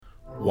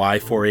Why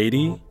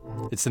 480?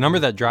 It's the number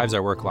that drives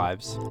our work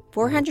lives.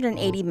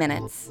 480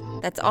 minutes.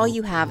 That's all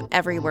you have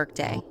every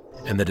workday.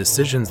 And the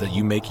decisions that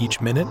you make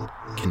each minute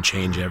can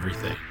change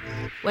everything.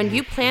 When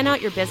you plan out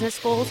your business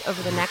goals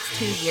over the next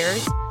 2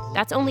 years,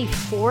 that's only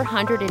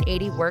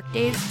 480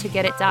 workdays to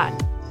get it done.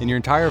 In your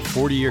entire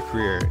 40-year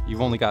career,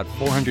 you've only got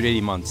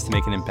 480 months to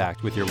make an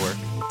impact with your work.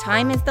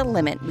 Time is the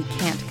limit we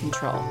can't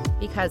control.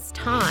 Because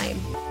time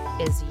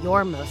is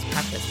your most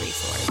precious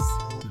resource.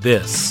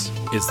 This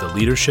is the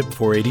Leadership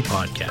 480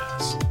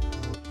 Podcast.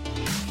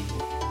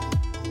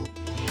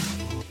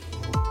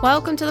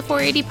 Welcome to the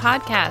 480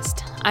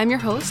 Podcast. I'm your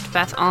host,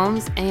 Beth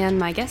Alms, and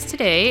my guest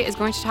today is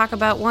going to talk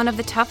about one of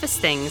the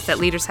toughest things that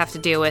leaders have to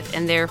deal with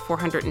in their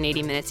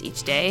 480 minutes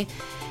each day.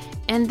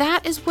 And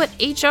that is what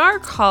HR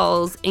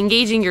calls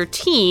engaging your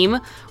team,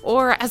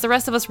 or as the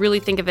rest of us really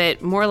think of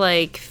it, more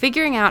like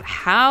figuring out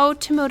how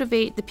to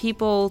motivate the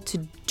people to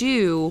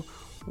do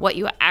what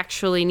you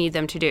actually need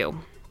them to do.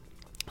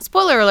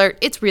 Spoiler alert,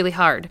 it's really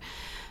hard.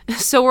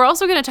 So we're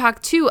also going to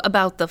talk too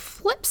about the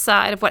flip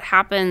side of what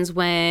happens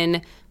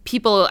when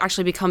people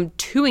actually become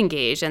too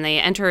engaged and they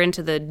enter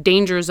into the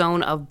danger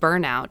zone of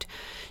burnout.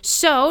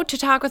 So to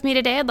talk with me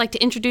today, I'd like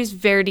to introduce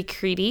Verity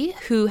Creedy,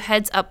 who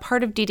heads up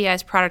part of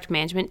DDI's product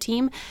management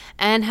team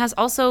and has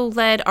also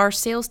led our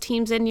sales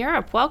teams in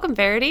Europe. Welcome,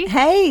 Verity.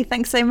 Hey,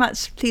 thanks so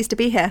much. Pleased to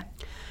be here.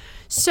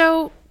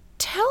 So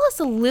tell us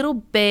a little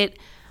bit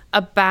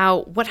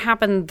about what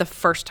happened the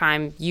first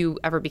time you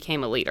ever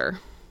became a leader.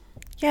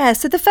 Yeah,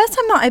 so the first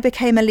time that I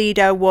became a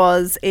leader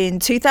was in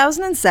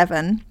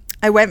 2007.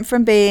 I went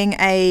from being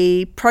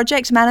a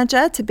project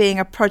manager to being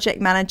a project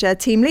manager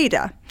team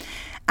leader.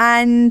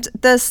 And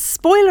the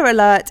spoiler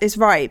alert is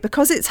right,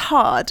 because it's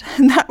hard.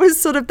 And that was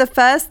sort of the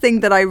first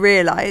thing that I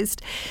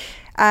realized.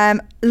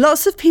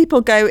 Lots of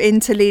people go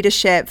into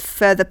leadership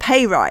for the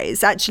pay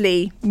rise.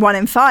 Actually, 1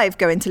 in 5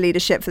 go into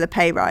leadership for the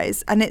pay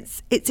rise. And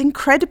it's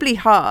incredibly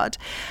hard.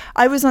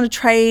 I was on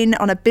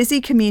a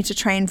busy commuter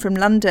train from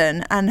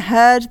London and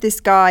heard this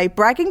guy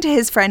bragging to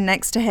his friend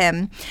next to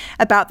him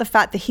about the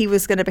fact that he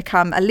was going to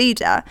become a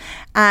leader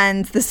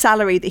and the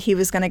salary that he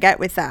was going to get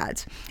with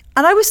that.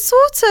 And I was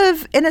sort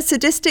of, in a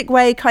sadistic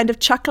way, kind of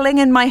chuckling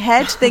in my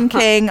head,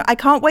 thinking, I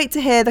can't wait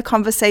to hear the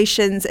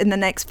conversations in the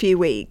next few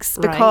weeks,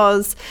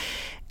 because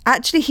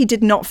actually he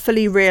did not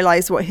fully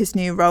realize what his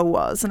new role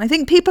was. And I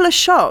think people are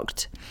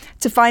shocked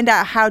to find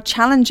out how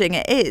challenging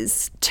it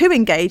is to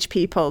engage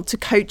people, to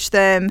coach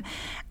them,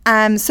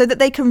 so that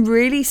they can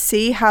really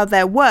see how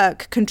their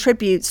work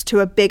contributes to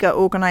a bigger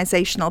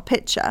organizational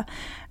picture.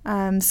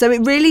 So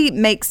it really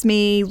makes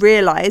me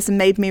realize, and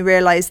made me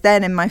realize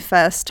then in my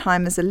first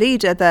time as a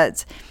leader,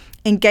 that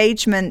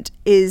engagement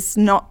is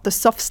not the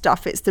soft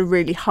stuff, it's the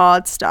really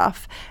hard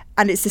stuff.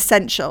 And it's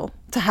essential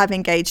to have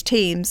engaged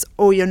teams,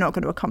 or you're not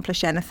going to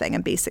accomplish anything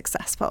and be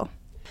successful.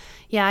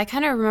 Yeah, I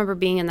kind of remember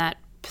being in that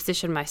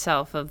position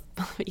myself of,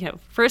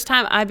 first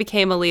time I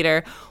became a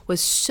leader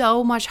was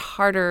so much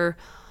harder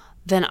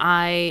than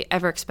I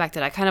ever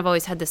expected. I kind of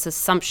always had this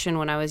assumption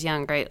when I was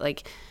young, right?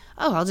 Like,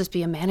 oh, I'll just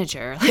be a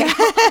manager.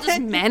 I'll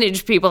just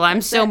manage people.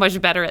 I'm so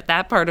much better at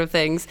that part of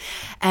things.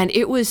 And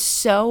it was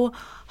so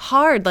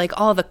hard, like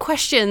all the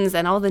questions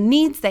and all the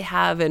needs they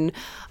have. And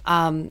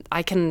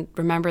I can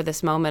remember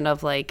this moment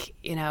of we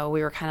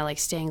were kind of like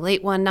staying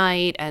late one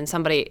night and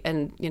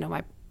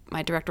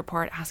my direct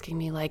report asking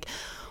me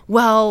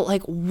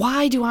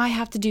why do I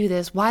have to do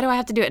this? Why do I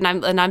have to do it?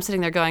 And I'm sitting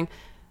there going,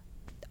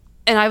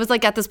 and I was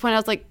like, at this point, I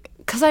was like,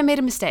 because I made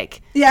a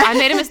mistake. Yeah. I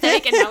made a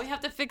mistake and now we have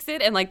to fix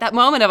it. And that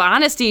moment of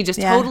honesty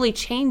just totally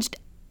changed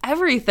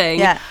everything.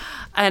 Yeah.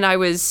 And I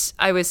was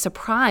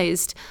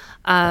surprised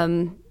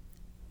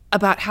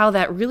about how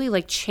that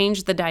really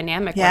changed the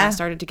dynamic when I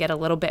started to get a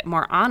little bit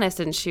more honest.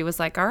 And she was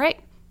like, all right,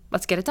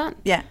 let's get it done.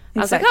 Yeah. Exactly.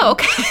 I was like, oh,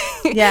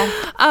 okay.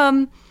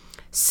 Yeah.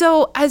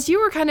 So as you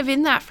were kind of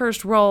in that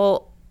first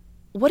role,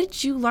 what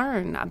did you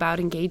learn about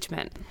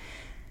engagement?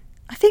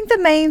 I think the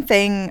main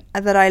thing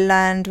that I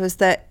learned was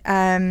that,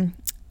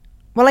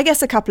 I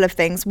guess a couple of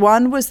things.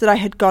 One was that I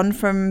had gone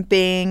from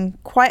being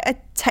quite a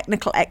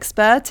technical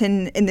expert,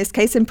 in this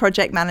case in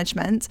project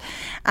management.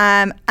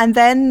 And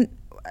then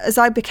as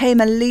I became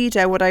a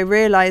leader, what I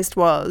realized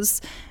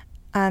was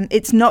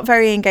it's not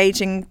very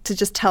engaging to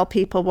just tell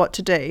people what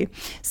to do.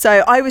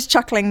 So I was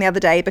chuckling the other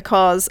day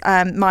because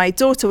my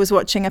daughter was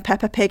watching a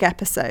Peppa Pig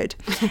episode.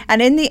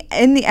 And in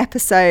the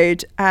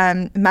episode,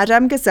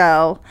 Madame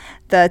Gazelle,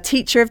 the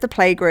teacher of the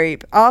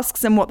playgroup,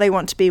 asks them what they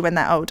want to be when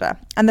they're older.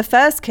 And the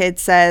first kid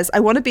says, I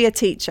want to be a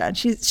teacher. And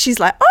she's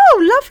like,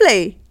 oh,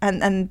 lovely.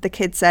 And the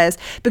kid says,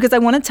 because I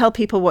want to tell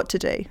people what to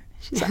do.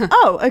 She's like,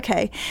 oh,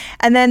 okay.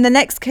 And then the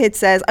next kid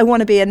says, I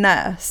want to be a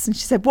nurse. And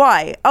she said,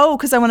 why? Oh,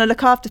 because I want to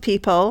look after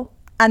people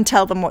and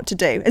tell them what to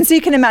do. And so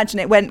you can imagine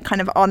it went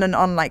kind of on and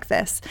on like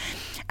this.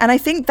 And I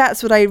think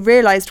that's what I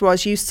realized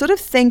was you sort of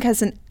think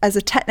as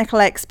a technical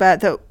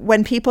expert that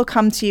when people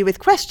come to you with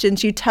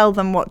questions, you tell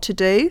them what to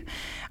do.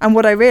 And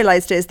what I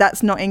realized is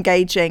that's not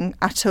engaging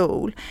at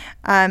all.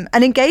 And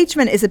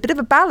engagement is a bit of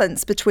a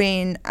balance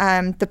between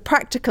the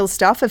practical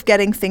stuff of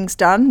getting things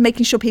done,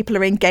 making sure people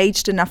are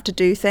engaged enough to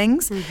do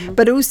things,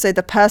 but also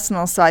the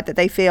personal side, that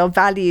they feel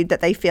valued, that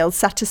they feel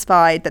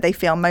satisfied, that they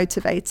feel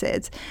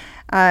motivated.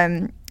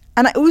 And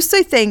I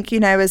also think,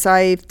 as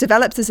I've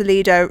developed as a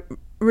leader,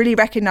 really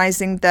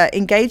recognizing that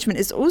engagement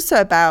is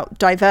also about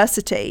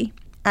diversity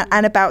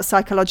and about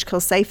psychological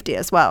safety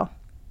as well.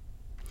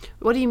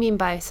 What do you mean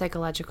by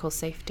psychological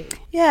safety?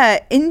 Yeah,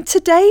 in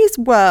today's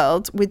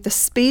world, with the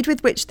speed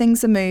with which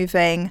things are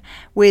moving,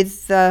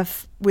 with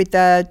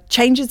the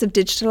changes of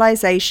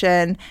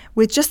digitalization,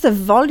 with just the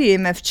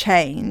volume of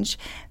change,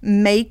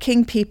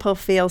 making people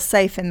feel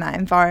safe in that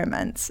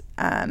environment,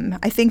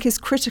 I think is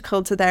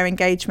critical to their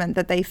engagement,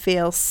 that they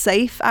feel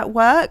safe at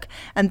work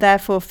and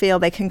therefore feel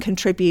they can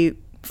contribute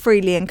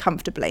freely and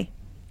comfortably.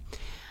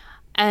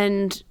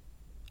 And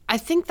I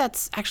think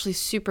that's actually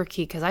super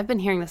key, because I've been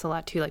hearing this a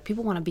lot too. Like,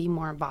 people want to be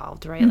more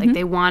involved, right? Like,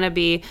 they want to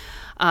be,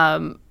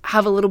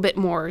 have a little bit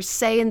more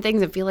say in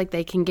things and feel like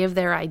they can give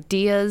their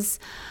ideas.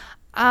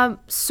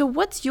 So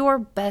what's your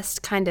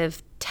best kind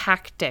of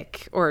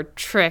tactic or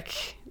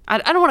trick? I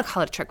don't want to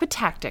call it a trick, but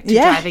tactic to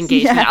drive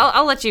engagement. Yeah.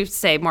 I'll let you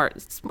say more.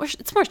 It's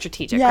more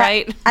strategic,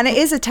 right? And it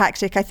is a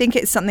tactic. I think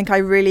it's something I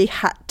really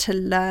had to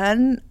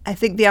learn. I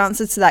think the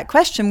answer to that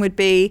question would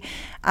be,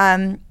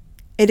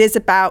 it is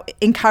about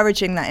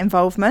encouraging that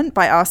involvement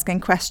by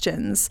asking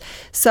questions.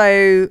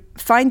 So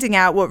finding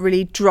out what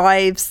really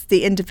drives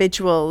the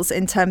individuals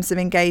in terms of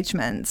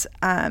engagement.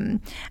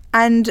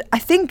 And I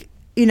think,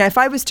 if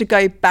I was to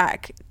go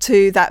back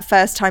to that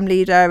first time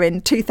leader in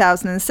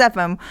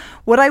 2007,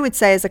 what I would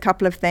say is a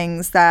couple of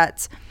things: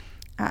 that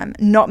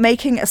not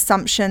making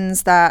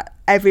assumptions that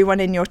everyone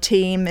in your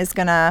team is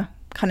going to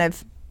kind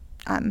of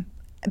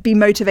be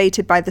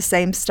motivated by the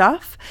same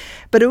stuff,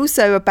 but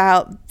also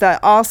about the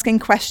asking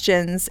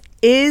questions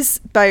is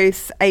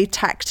both a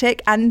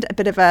tactic and a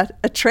bit of a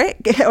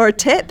trick or a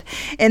tip,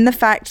 in the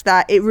fact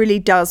that it really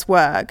does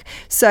work.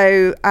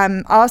 So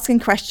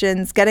asking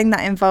questions, getting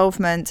that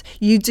involvement,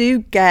 you do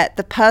get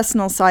the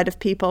personal side of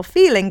people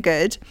feeling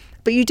good,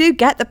 but you do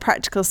get the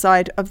practical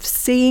side of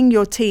seeing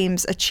your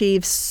teams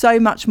achieve so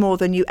much more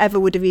than you ever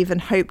would have even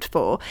hoped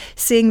for,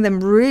 seeing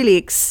them really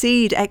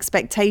exceed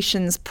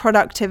expectations,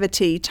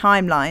 productivity,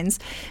 timelines,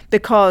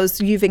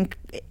 because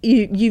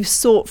you've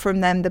sought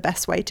from them the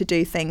best way to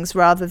do things,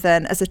 rather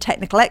than as a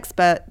technical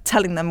expert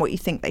telling them what you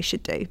think they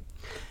should do.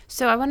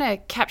 So I want to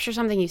capture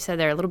something you said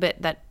there a little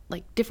bit, that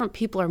like different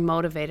people are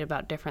motivated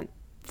about different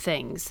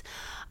things.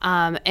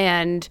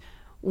 And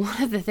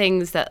one of the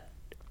things that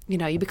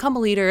you become a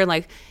leader, and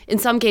like in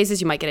some cases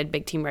you might get a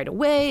big team right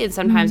away, and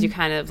sometimes you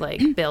kind of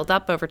like build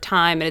up over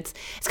time. And it's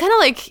kind of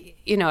like,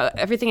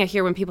 everything I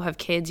hear when people have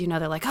kids,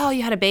 they're like, oh,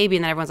 you had a baby,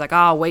 and then everyone's like,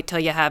 oh, wait till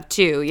you have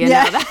two.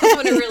 That's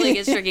when it really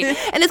gets tricky.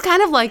 And it's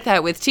kind of like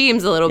that with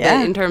teams a little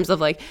bit, in terms of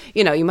like,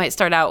 you might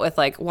start out with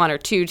like one or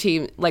two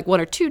team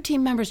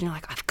members, and you're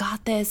like, I've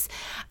got this,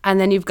 and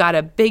then you've got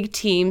a big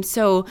team.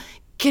 So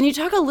can you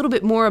talk a little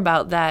bit more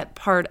about that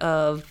part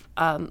of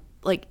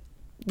like,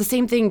 the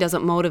same thing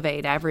doesn't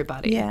motivate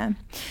everybody? Yeah.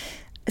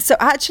 So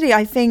actually,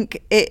 I found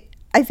it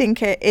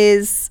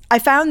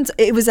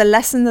was a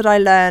lesson that I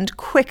learned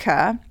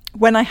quicker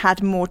when I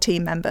had more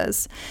team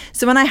members.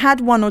 So when I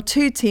had one or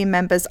two team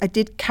members, I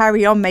did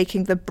carry on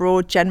making the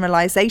broad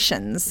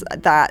generalizations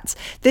that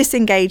this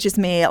engages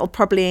me, it'll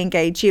probably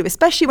engage you,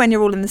 especially when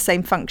you're all in the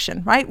same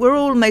function, right? We're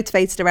all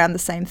motivated around the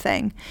same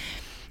thing.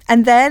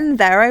 And then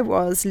there I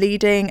was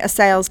leading a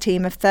sales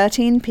team of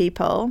 13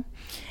 people.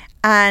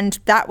 And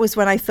that was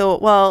when I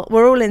thought, well,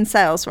 we're all in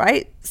sales,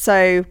 right?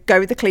 So go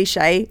with the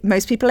cliche.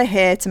 Most people are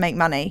here to make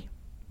money.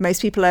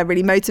 Most people are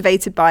really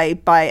motivated by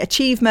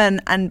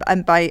achievement and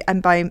by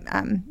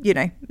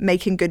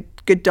making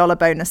good dollar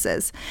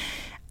bonuses.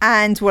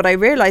 And what I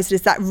realized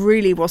is that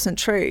really wasn't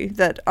true.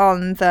 That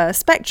on the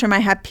spectrum, I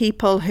had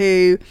people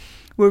who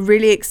were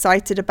really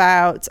excited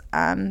about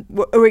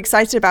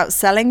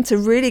selling to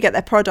really get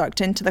their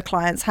product into the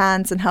client's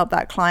hands and help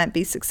that client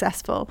be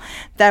successful.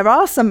 There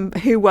are some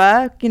who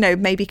were,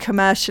 maybe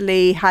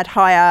commercially had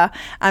higher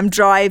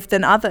drive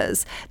than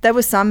others. There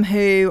were some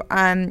who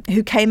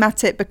came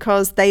at it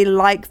because they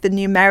like the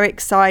numeric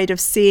side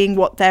of seeing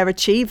what they're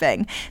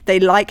achieving.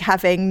 They like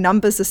having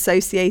numbers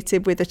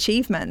associated with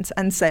achievement,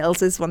 and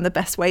sales is one of the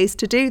best ways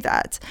to do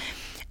that.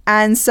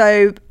 And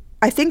so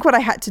I think what I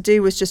had to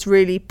do was just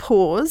really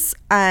pause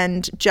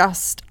and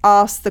just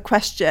ask the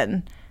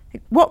question,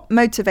 what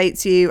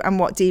motivates you and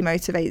what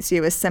demotivates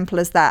you, as simple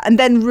as that, and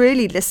then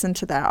really listen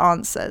to their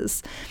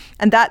answers.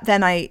 And that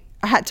then I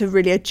had to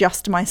really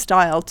adjust my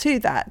style to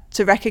that,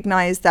 to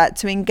recognize that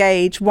to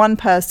engage one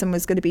person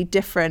was going to be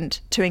different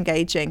to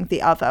engaging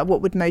the other.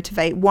 What would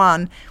motivate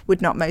one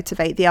would not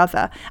motivate the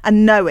other,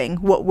 and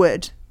knowing what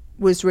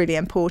was really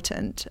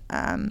important.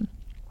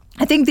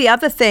 I think the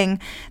other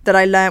thing that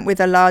I learned with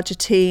a larger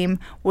team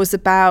was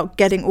about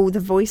getting all the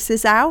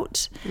voices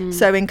out.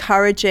 So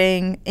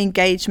encouraging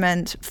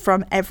engagement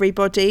from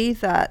everybody,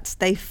 that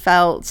they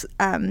felt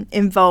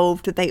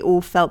involved, that they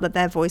all felt that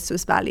their voice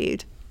was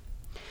valued.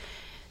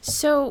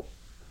 So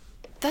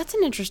that's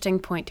an interesting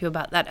point too,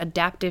 about that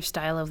adaptive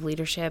style of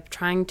leadership,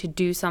 trying to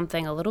do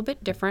something a little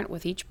bit different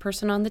with each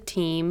person on the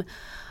team.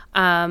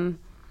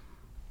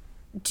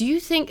 Do you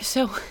think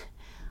so?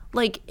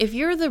 Like, if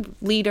you're the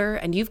leader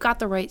and you've got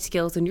the right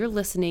skills and you're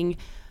listening,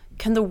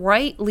 can the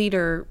right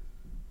leader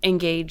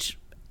engage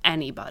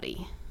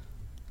anybody?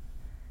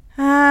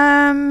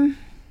 I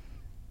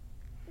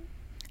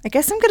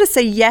guess I'm going to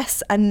say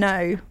yes and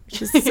no,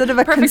 which is sort of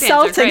a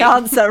consulting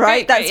answer,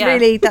 right?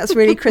 That's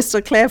really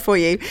crystal clear for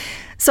you.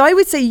 So I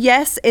would say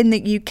yes, in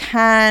that you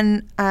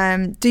can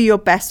do your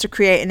best to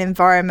create an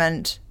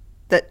environment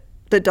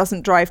that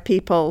doesn't drive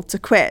people to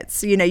quit.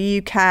 So,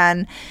 you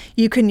can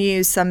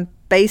use some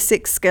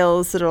basic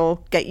skills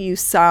that'll get you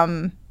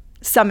some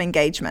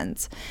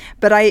engagement.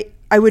 But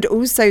I would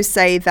also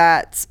say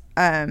that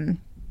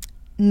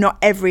not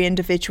every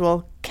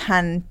individual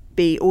can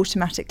be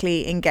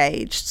automatically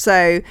engaged.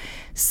 So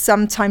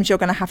sometimes you're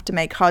going to have to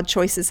make hard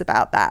choices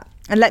about that.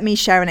 And let me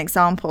share an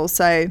example.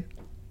 So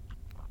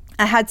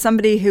I had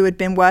somebody who had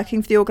been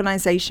working for the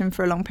organization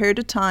for a long period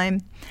of time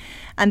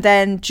and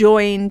then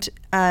joined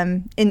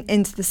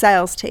into the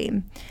sales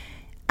team.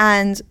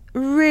 And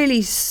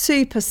really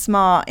super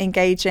smart,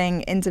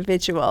 engaging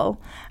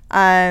individual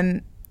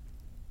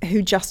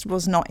who just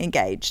was not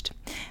engaged.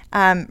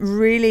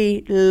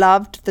 Really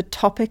loved the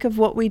topic of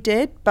what we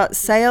did, but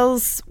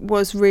sales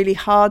was really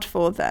hard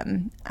for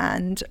them.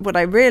 And what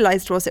I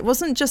realized was it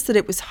wasn't just that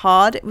it was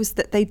hard, it was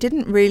that they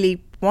didn't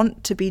really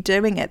want to be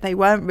doing it. They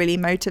weren't really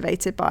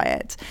motivated by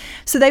it.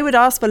 So they would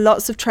ask for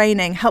lots of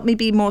training, help me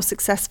be more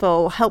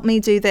successful, help me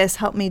do this,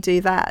 help me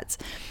do that.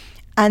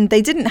 And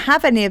they didn't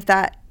have any of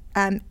that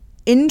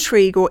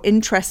intrigue or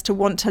interest to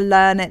want to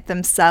learn it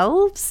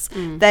themselves.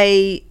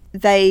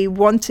 They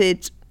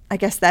wanted, I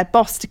guess, their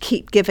boss to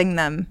keep giving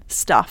them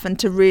stuff and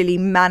to really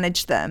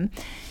manage them.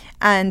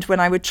 And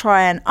when I would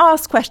try and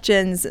ask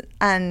questions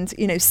and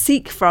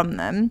seek from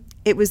them,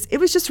 it was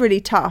just really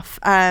tough.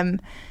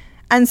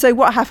 And so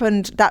what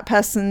happened, that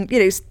person,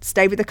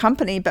 stayed with the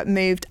company but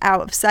moved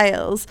out of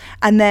sales.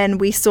 And then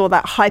we saw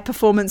that high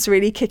performance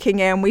really kicking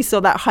in. We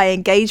saw that high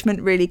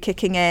engagement really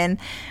kicking in.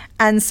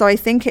 And so I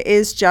think it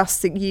is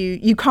just that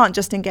you can't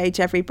just engage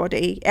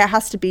everybody. It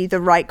has to be the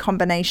right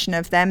combination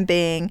of them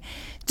doing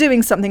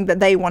something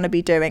that they want to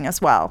be doing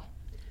as well.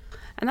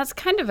 And that's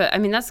kind of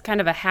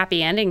a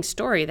happy ending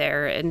story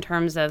there, in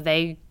terms of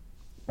they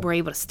were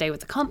able to stay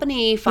with the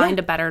company, find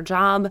a better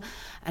job.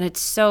 And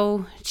it's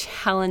so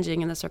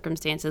challenging in the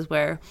circumstances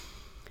where,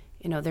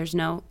 there's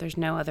no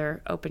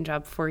other open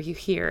job for you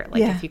here.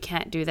 Like, if you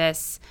can't do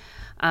this,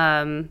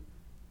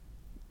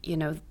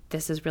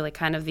 this is really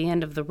kind of the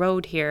end of the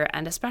road here.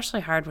 And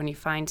especially hard when you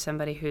find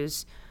somebody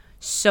who's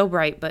so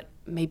bright but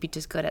maybe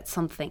just good at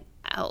something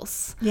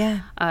else.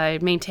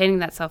 Maintaining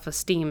that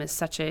self-esteem is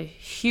such a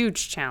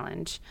huge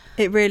challenge.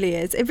 It really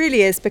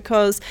is,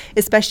 because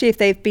especially if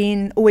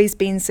they've always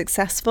been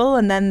successful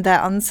and then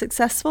they're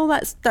unsuccessful,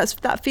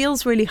 that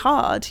feels really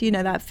hard.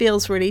 That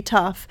feels really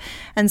tough.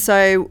 And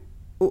so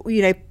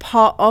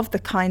part of the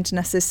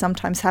kindness is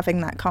sometimes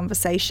having that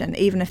conversation,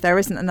 even if there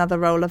isn't another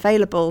role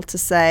available, to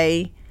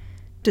say,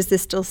 does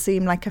this still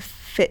seem like a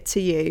fit to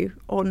you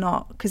or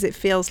not? Because it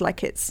feels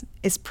like it's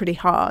pretty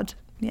hard.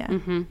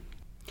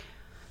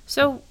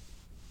 So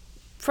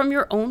from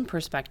your own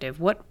perspective,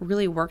 what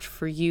really worked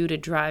for you to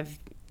drive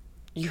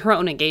your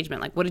own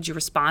engagement? Like, what did you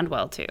respond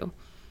well to?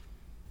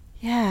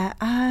 I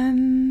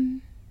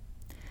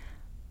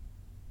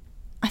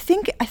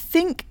think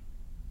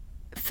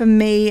for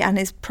me, and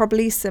is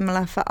probably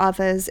similar for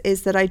others,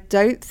 is that I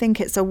don't think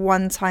it's a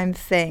one-time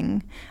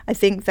thing. I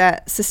think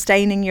that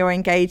sustaining your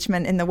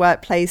engagement in the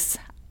workplace,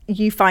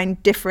 you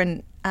find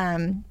different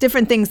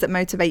things that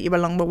motivate you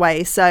along the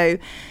way. So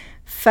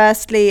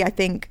firstly, I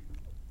think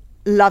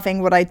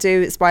loving what I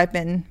do is why I've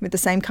been with the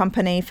same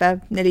company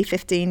for nearly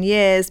 15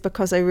 years,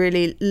 because I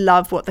really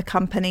love what the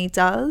company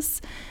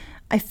does.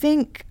 I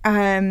think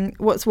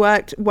what's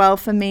worked well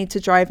for me to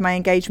drive my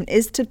engagement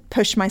is to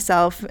push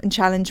myself and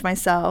challenge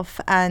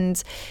myself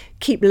and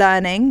keep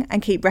learning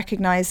and keep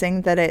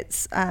recognizing that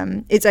it's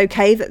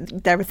okay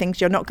that there are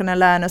things you're not going to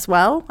learn as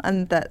well,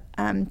 and that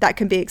that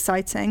can be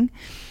exciting.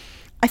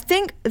 I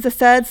think the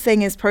third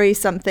thing is probably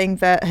something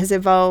that has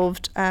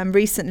evolved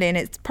recently, and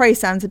it probably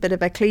sounds a bit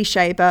of a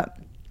cliche, but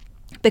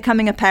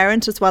becoming a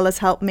parent as well has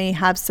helped me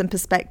have some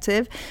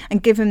perspective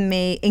and given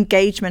me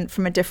engagement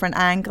from a different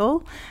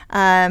angle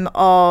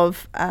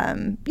of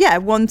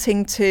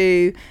wanting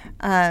to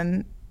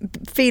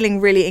feeling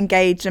really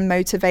engaged and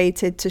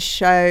motivated to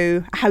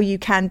show how you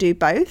can do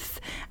both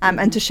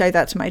and to show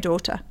that to my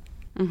daughter.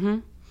 Mm-hmm.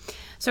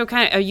 So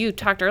you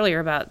talked earlier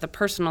about the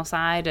personal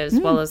side as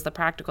well as the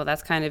practical.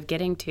 That's kind of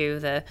getting to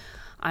the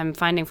I'm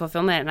finding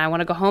fulfillment, and I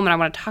want to go home and I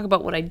want to talk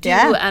about what I do,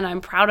 Yeah. and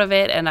I'm proud of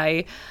it, and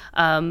I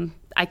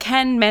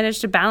can manage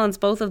to balance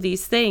both of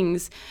these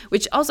things,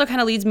 which also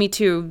kind of leads me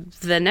to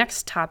the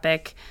next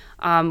topic,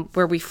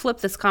 where we flip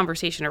this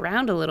conversation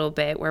around a little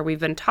bit, where we've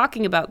been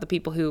talking about the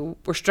people who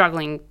were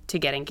struggling to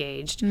get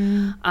engaged.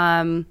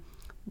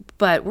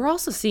 But we're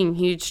also seeing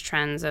huge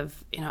trends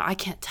of, I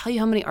can't tell you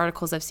how many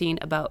articles I've seen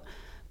about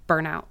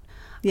burnout.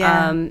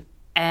 Yeah.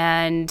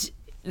 And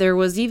there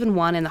was even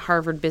one in the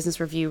Harvard Business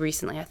Review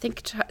recently, I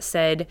think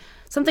said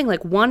something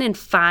like 1 in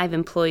 5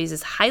 employees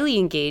is highly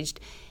engaged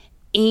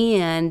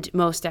and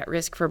most at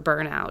risk for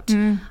burnout.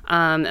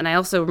 And I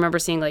also remember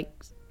seeing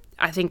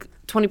I think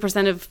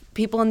 20% of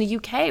people in the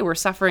UK were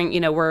suffering,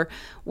 were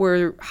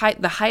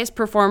the highest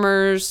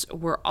performers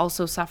were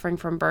also suffering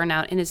from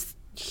burnout. And it's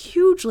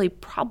hugely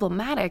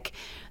problematic,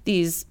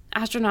 these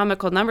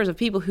astronomical numbers of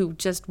people who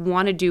just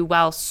want to do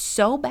well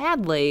so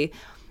badly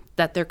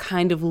that they're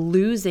kind of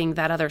losing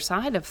that other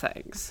side of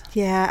things.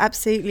 Yeah,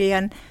 absolutely.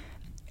 And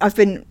I've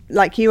been,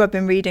 like you, I've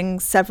been reading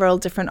several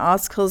different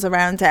articles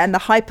around it. And the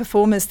high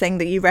performers thing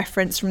that you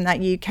referenced from that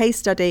UK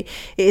study,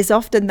 it is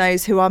often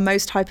those who are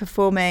most high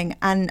performing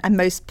and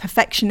most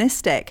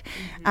perfectionistic,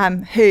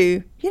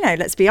 who,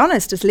 let's be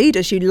honest, as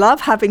leaders, you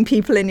love having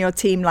people in your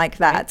team like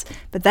that.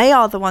 But they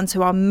are the ones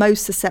who are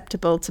most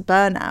susceptible to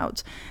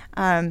burnout.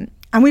 And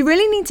we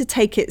really need to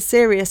take it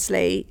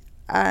seriously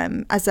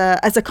as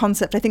a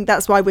concept. I think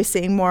that's why we're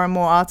seeing more and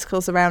more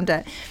articles around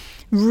it.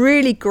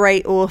 Really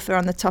great author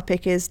on the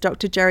topic is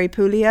Dr. Jerry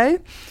Pulio.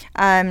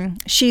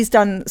 She's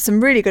done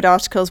some really good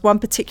articles, one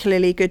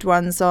particularly good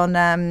one's on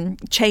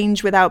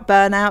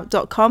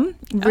changewithoutburnout.com.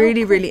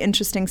 Really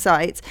interesting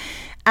site.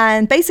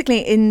 And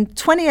basically in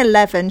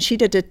 2011, she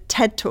did a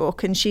TED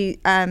talk, and she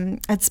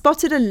had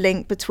spotted a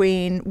link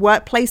between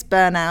workplace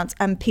burnout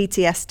and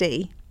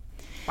PTSD.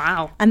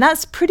 Wow. And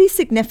that's pretty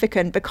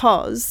significant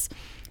because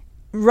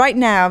right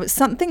now,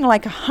 something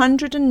like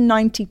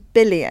 190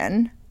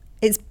 billion.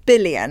 It's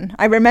billion.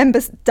 I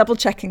remember double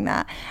checking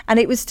that. And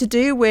it was to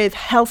do with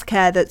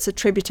healthcare that's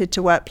attributed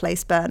to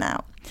workplace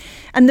burnout.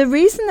 And the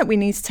reason that we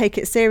need to take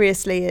it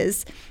seriously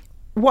is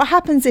what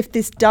happens if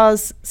this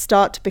does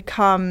start to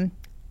become,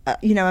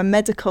 a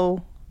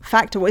medical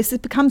factor, or if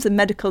it becomes a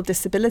medical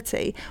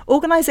disability.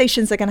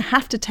 Organizations are going to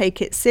have to take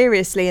it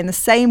seriously in the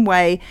same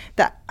way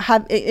that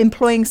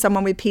employing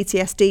someone with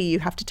PTSD you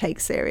have to take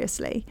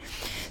seriously.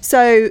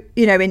 So,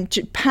 in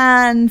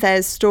Japan,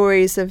 there's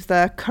stories of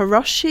the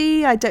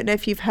karoshi. I don't know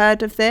if you've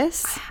heard of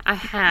this. I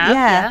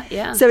have.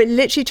 Yeah. So it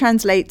literally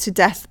translates to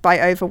death by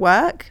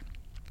overwork.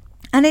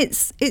 And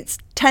it's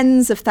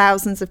tens of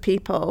thousands of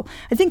people.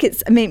 I think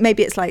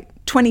maybe it's like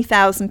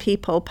 20,000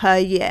 people per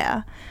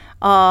year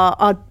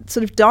are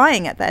sort of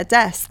dying at their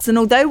desks. And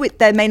although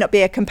there may not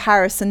be a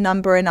comparison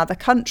number in other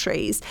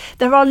countries,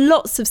 there are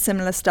lots of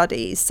similar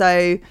studies.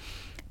 So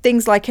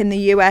things like in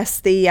the US,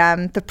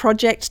 the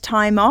Project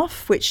Time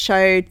Off, which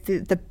showed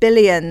the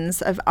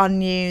billions of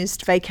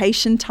unused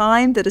vacation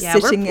time that are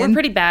sitting in. We're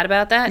pretty bad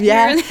about that.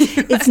 Yeah,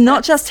 here. It's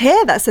not just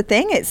here. That's the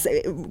thing. It's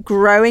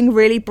growing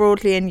really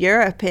broadly in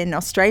Europe, in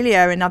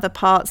Australia, in other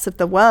parts of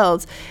the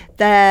world.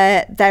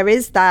 There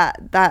is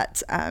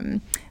that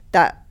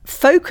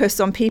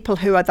focus on people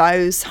who are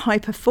those high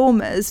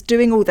performers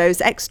doing all those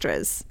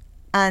extras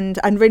and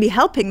really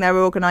helping their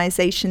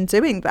organization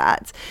doing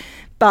that.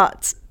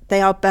 But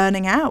they are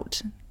burning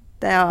out.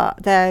 They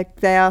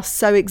are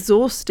so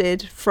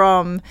exhausted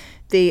from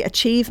the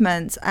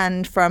achievement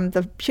and from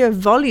the pure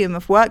volume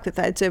of work that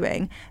they're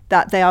doing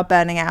that they are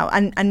burning out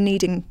and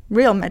needing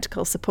real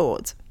medical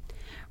support.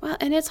 Well,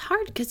 and it's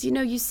hard because,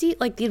 you see,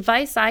 the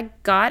advice I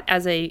got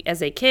as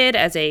a kid,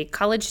 as a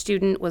college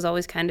student, was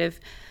always kind of,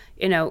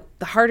 the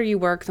harder you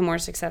work, the more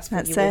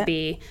successful you will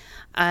be.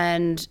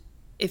 And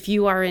if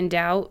you are in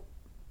doubt,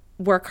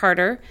 work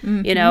harder,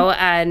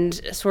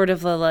 and sort of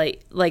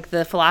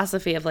the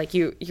philosophy of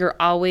you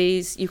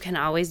can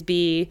always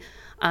be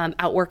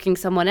outworking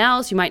someone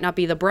else. You might not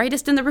be the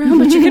brightest in the room,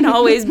 but you can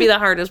always be the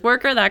hardest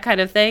worker, that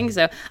kind of thing.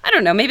 So I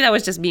don't know, maybe that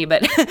was just me,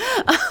 but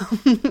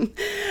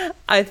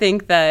I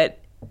think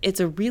that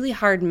it's a really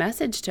hard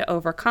message to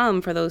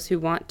overcome for those who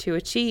want to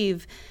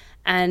achieve.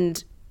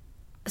 And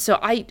so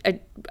I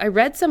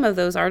read some of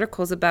those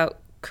articles about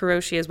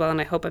karoshi as well, and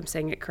I hope I'm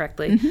saying it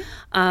correctly.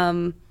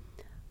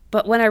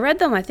 But when I read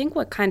them, I think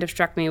what kind of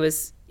struck me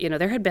was,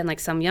 there had been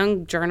some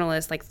young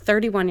journalist,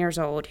 31 years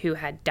old, who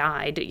had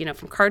died,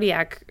 from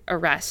cardiac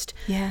arrest.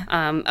 Yeah.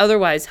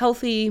 Otherwise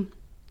healthy,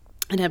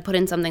 and had put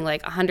in something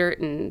like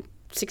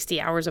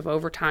 160 hours of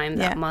overtime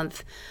that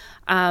month.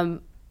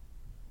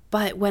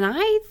 But when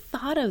I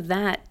thought of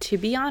that, to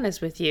be honest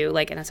with you,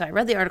 and so I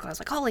read the article, I was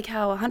like, holy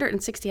cow,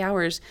 160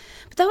 hours.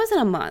 But that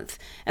wasn't a month.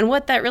 And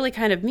what that really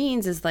kind of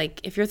means is,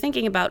 if you're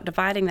thinking about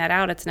dividing that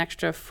out, it's an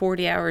extra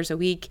 40 hours a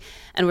week.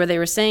 And where they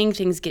were saying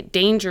things get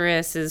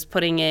dangerous is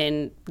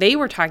they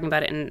were talking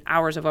about it in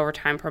hours of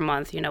overtime per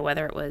month,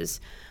 whether it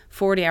was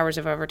 40 hours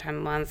of overtime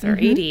a month or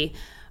 80.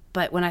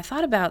 But when I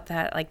thought about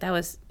that, that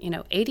was,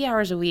 80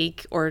 hours a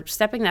week, or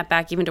stepping that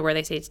back even to where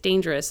they say it's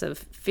dangerous, of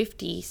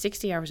 50,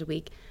 60 hours a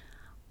week,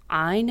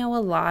 I know a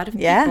lot of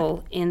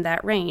people in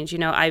that range.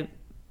 I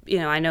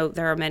know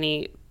there are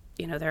many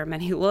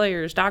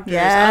lawyers, doctors,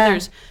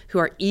 others who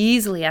are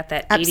easily at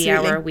that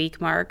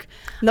 80-hour-a-week mark.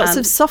 Lots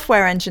of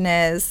software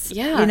engineers.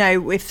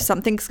 If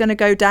something's going to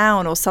go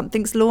down or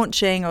something's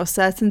launching or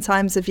certain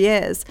times of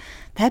years,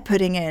 they're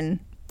putting in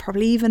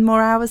probably even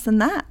more hours than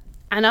that.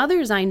 And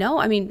others I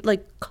know,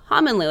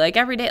 commonly,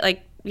 every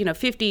day,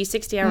 50,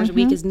 60 hours a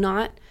week is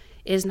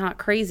not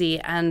crazy.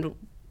 And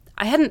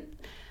I hadn't,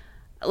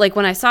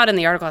 when I saw it in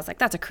the article, I was like,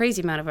 that's a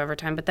crazy amount of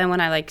overtime. But then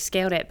when I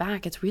scaled it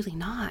back, it's really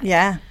not.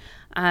 Yeah.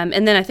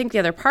 And then I think the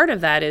other part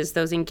of that is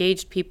those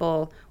engaged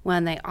people,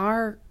 when they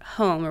are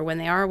home or when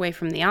they are away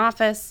from the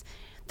office,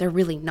 they're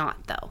really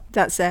not, though.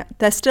 That's it.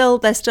 They're still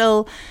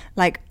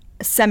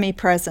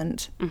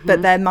semi-present,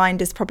 but their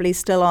mind is probably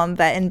still on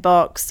their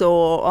inbox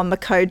or on the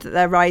code that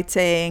they're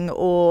writing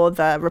or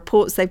the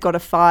reports they've got to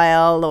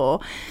file or...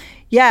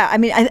 Yeah,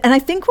 I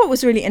think what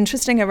was really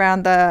interesting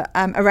around the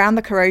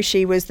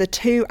Karoshi was the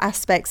two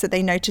aspects that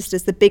they noticed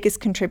as the biggest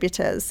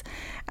contributors.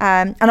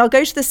 And I'll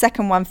go to the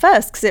second one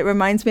first because it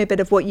reminds me a bit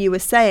of what you were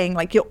saying.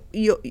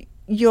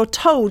 You're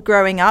told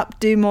growing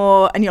up, do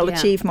more and you'll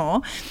achieve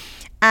more.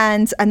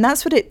 And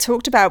that's what it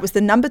talked about was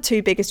the number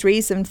two biggest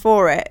reason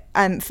for it,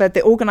 for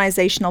the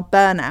organizational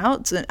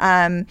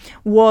burnout,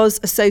 was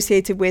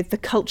associated with the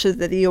culture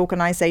that the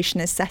organization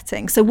is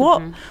setting. So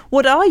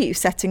what are you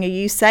setting? Are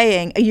you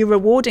saying, are you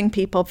rewarding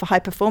people for high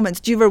performance?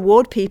 Do you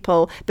reward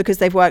people because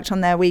they've worked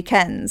on their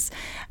weekends?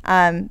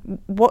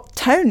 What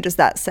tone does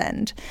that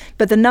send?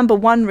 But the number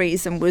one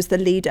reason was the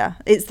leader.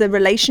 It's the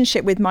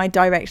relationship with my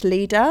direct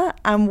leader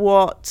and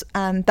what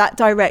that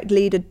direct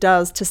leader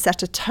does to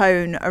set a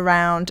tone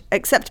around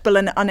acceptable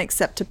and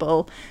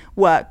unacceptable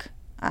work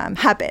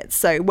habits.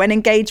 So when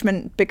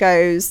engagement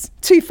goes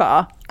too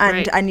far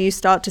and you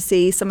start to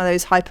see some of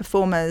those high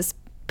performers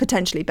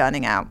potentially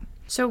burning out.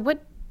 So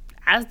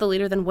as the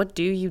leader, then what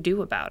do you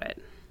do about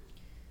it?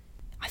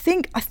 I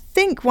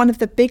think one of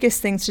the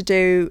biggest things to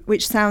do,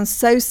 which sounds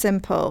so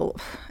simple,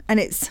 but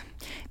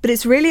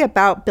it's really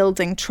about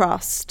building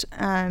trust.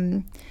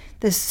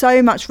 There's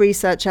so much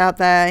research out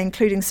there,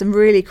 including some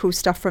really cool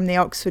stuff from the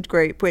Oxford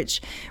Group,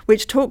 which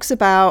talks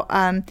about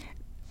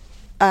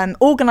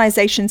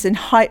organizations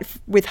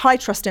with high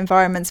trust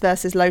environments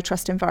versus low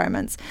trust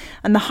environments.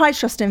 And the high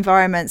trust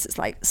environments, it's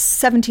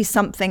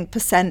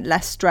 70-something%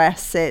 less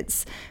stress.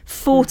 It's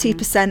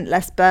 40%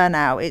 less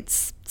burnout.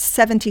 It's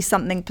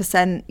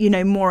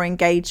 70-something%, more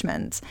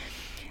engagement.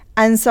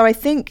 And so I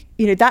think,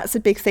 that's a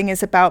big thing,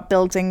 is about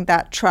building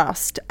that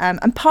trust.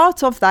 And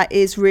part of that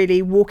is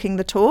really walking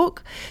the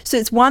talk. So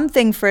it's one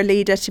thing for a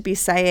leader to be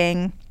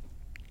saying,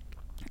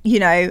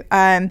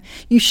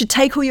 you should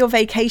take all your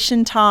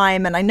vacation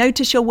time, and I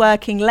notice you're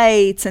working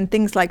late and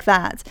things like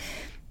that.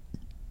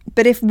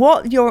 But if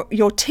what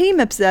your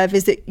team observe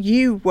is that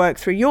you work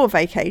through your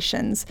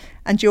vacations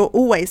and you're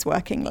always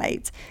working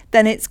late,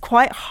 then it's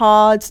quite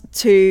hard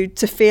to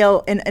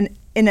feel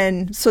in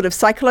a sort of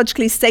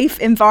psychologically safe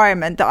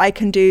environment that I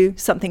can do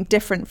something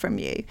different from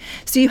you.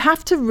 So you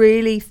have to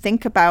really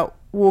think about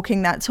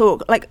walking that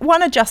talk.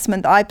 One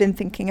adjustment that I've been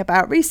thinking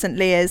about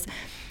recently is,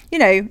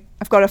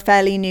 I've got a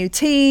fairly new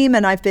team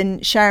and I've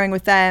been sharing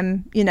with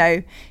them,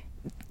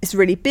 it's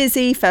really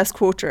busy first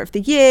quarter of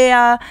the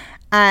year,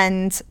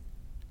 and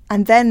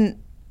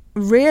then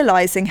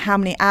realizing how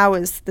many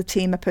hours the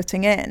team are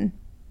putting in.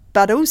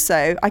 But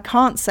also, I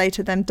can't say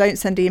to them, don't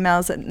send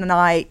emails at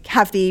night,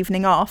 have the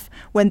evening off,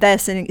 when they're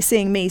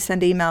seeing me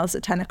send emails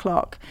at 10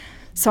 o'clock.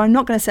 So I'm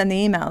not going to send the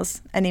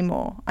emails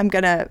anymore. I'm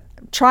going to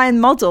try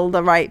and model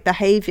the right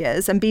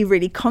behaviors and be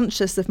really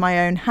conscious of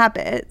my own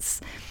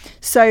habits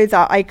so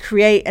that I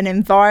create an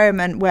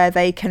environment where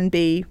they can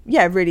be,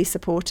 really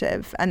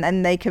supportive, and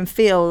then they can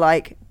feel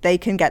like they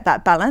can get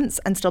that balance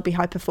and still be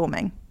high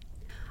performing.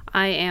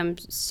 I am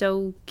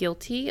so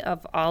guilty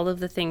of all of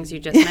the things you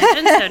just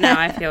mentioned, so now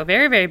I feel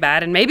very, very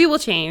bad, and maybe we'll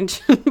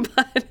change,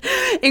 but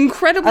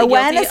incredibly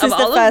awareness guilty of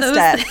all of those. Awareness is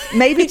the first step.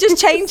 Maybe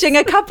just changing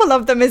a couple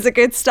of them is a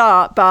good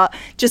start, but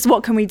just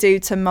what can we do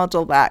to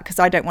model that? Because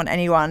I don't want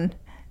anyone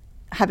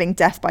having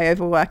death by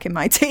overwork in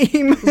my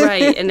team.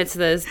 Right, and it's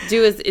this,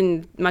 do as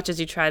in much as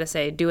you try to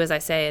say, do as I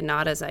say and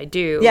not as I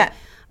do. Yeah.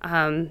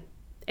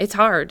 It's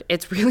hard.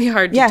 It's really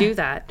hard to do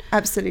that.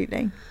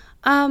 Absolutely.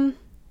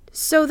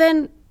 So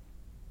then,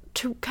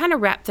 to kind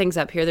of wrap things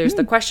up here, there's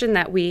the question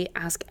that we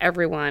ask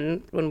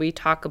everyone when we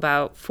talk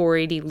about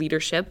 480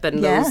 leadership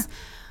and those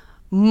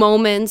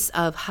moments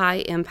of high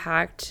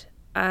impact.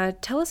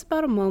 Tell us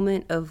about a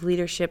moment of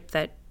leadership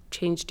that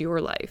changed your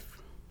life.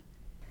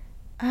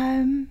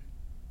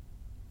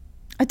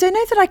 I don't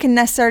know that I can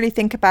necessarily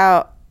think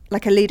about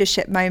a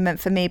leadership moment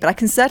for me, but I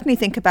can certainly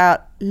think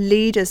about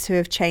leaders who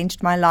have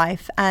changed my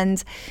life.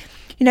 And,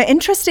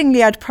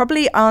 interestingly, I'd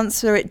probably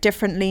answer it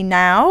differently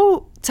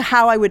now to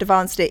how I would have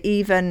answered it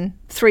even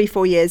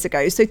 3-4 years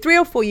ago. So 3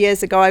 or 4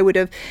 years ago, I would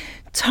have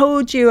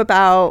told you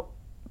about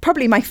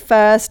probably my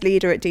first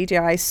leader at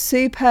DDI,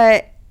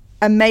 super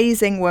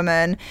amazing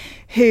woman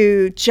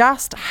who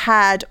just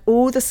had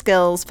all the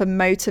skills for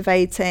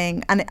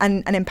motivating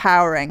and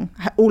empowering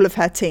all of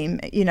her team,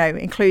 you know,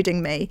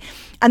 including me,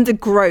 and the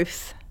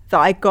growth that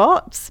I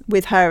got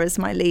with her as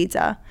my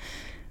leader.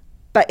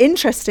 But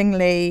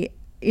interestingly,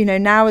 you know,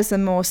 now as a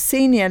more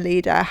senior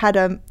leader, I had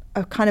a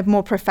kind of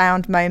more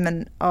profound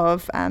moment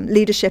of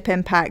leadership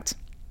impact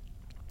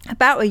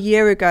about a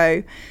year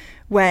ago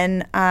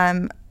when,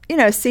 you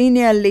know, a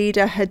senior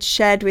leader had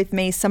shared with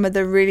me some of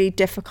the really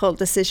difficult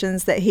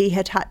decisions that he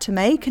had to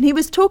make. And he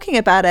was talking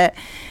about it,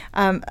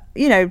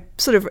 you know,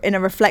 sort of in a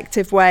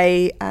reflective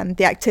way.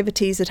 The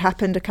activities had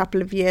happened a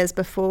couple of years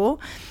before.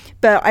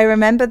 But I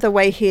remember the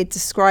way he had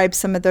described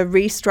some of the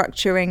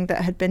restructuring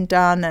that had been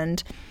done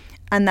and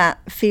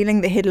that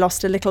feeling that he'd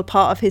lost a little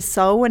part of his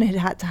soul when he'd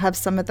had to have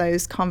some of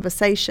those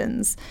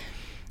conversations.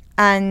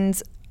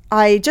 And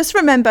I just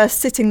remember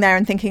sitting there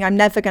and thinking, I'm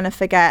never going to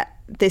forget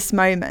this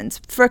moment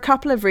for a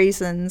couple of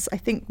reasons. I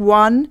think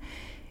one,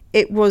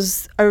 it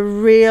was a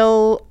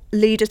real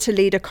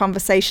leader-to-leader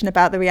conversation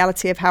about the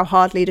reality of how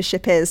hard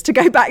leadership is, to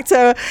go back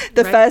to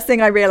the first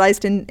thing I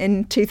realized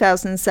in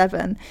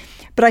 2007.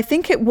 But I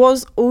think it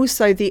was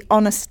also the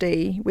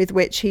honesty with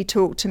which he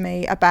talked to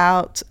me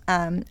about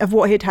of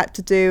what he'd had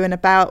to do and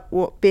about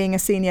what being a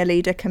senior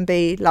leader can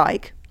be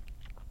like.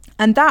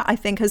 And that, I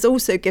think, has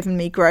also given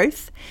me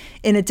growth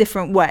in a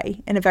different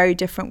way, in a very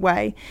different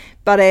way.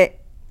 But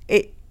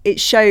it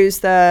shows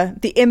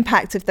the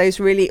impact of those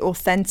really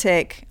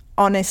authentic,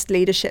 honest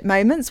leadership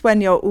moments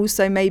when you're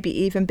also maybe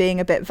even being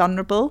a bit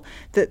vulnerable,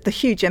 the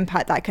huge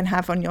impact that can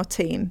have on your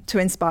team to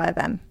inspire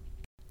them.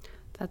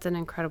 That's an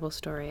incredible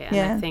story. And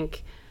I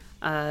think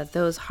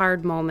those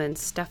hard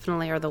moments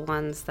definitely are the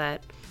ones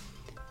that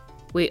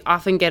we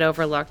often get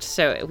overlooked.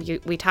 So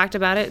we talked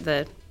about it,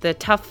 the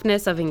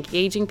toughness of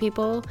engaging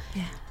people,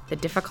 the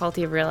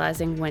difficulty of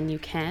realizing when you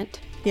can't.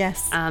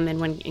 Yes. And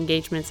when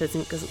engagement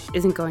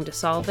isn't going to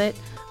solve it.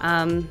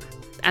 And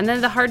then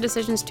the hard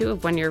decisions too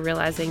of when you're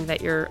realizing that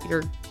you're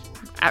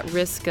at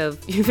risk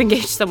of, you've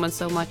engaged someone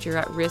so much, you're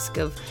at risk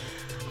of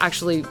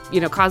actually,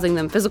 you know, causing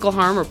them physical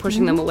harm or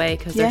pushing them away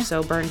because they're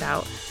so burned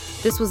out.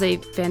 This was a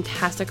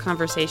fantastic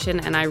conversation,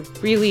 and I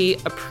really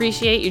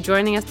appreciate you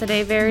joining us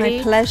today, Verity.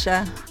 My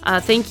pleasure.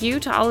 Thank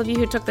you to all of you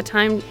who took the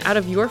time out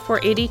of your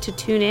 480 to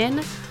tune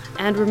in,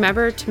 and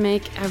remember to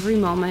make every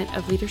moment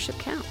of leadership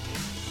count.